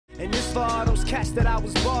for all those cats that I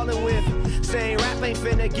was ballin' with. Saying rap ain't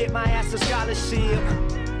finna get my ass a scholarship.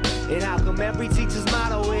 And how come every teacher's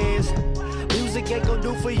motto is music ain't gonna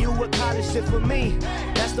do for you what college did for me?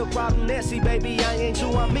 That's the problem there, see baby, I ain't you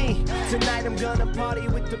on me. Tonight I'm gonna party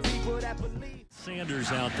with the people that believe.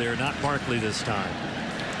 Sanders out there, not Barkley this time.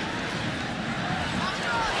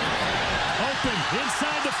 Open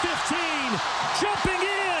inside the 15, jumping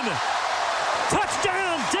in.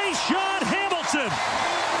 Touchdown, DaeSean Hamilton.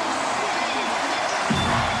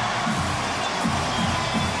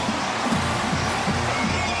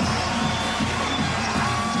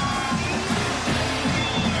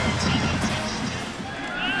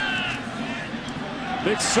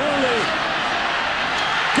 McSorley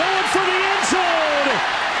going for the end zone.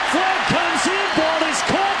 Flag comes in, ball is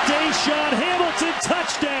caught. DaeSean Hamilton,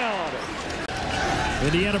 touchdown.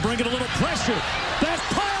 Indiana bringing a little pressure. That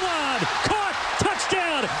pylon caught,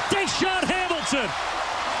 touchdown. DaeSean Hamilton.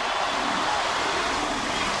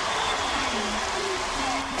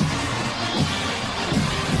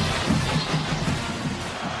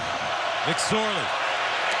 McSorley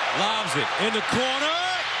lobs it in the corner.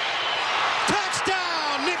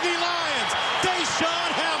 Touchdown, Nittany Lions. DaeSean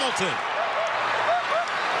Hamilton.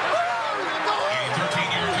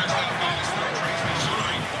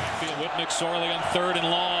 With McSorley on 3rd and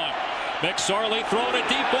long. McSorley throwing a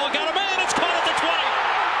deep ball, got a man, it's caught at the 20.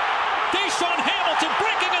 DaeSean Hamilton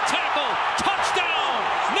breaking a tackle. Touchdown,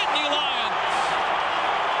 Nittany Lions.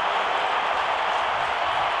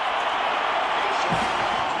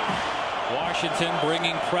 Washington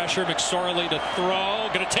bringing pressure. McSorley to throw,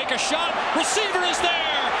 gonna take a shot. Receiver is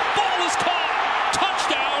there. Ball is caught.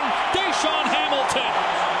 Touchdown, DaeSean Hamilton.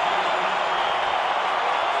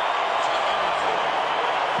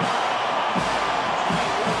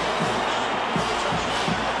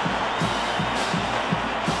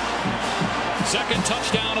 Second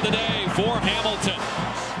touchdown of the day for Hamilton.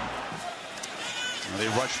 They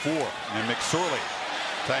rush 4, and McSorley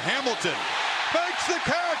to Hamilton. Makes the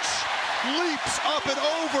catch. Leaps up and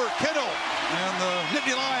over Kittle. And the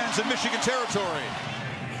Nittany Lions in Michigan territory.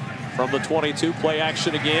 From the 22, play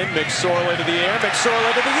action again. McSorley to the air.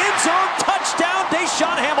 McSorley to the end zone. Touchdown,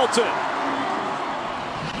 DaeSean Hamilton.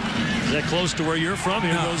 Is that close to where you're from?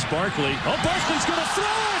 Here goes Barkley. Oh, Barkley's going to throw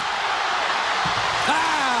it.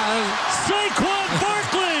 Saquon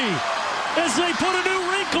Barkley, as they put a new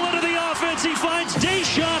wrinkle into the offense, he finds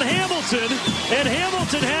DaeSean Hamilton, and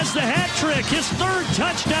Hamilton has the hat trick, his 3rd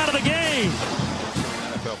touchdown of the game.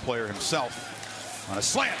 NFL player himself on a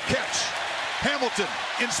slant catch. Hamilton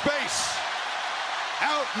in space,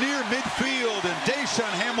 out near midfield, and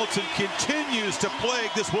DaeSean Hamilton continues to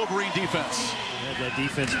plague this Wolverine defense. Yeah, that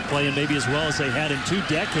defense playing maybe as well as they had in 2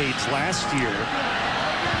 decades last year.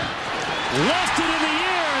 Left it in the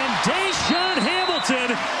air, and DaeSean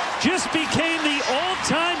Hamilton just became the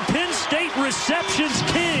all-time Penn State receptions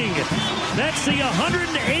king. That's the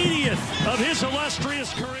 180th of his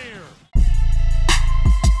illustrious career.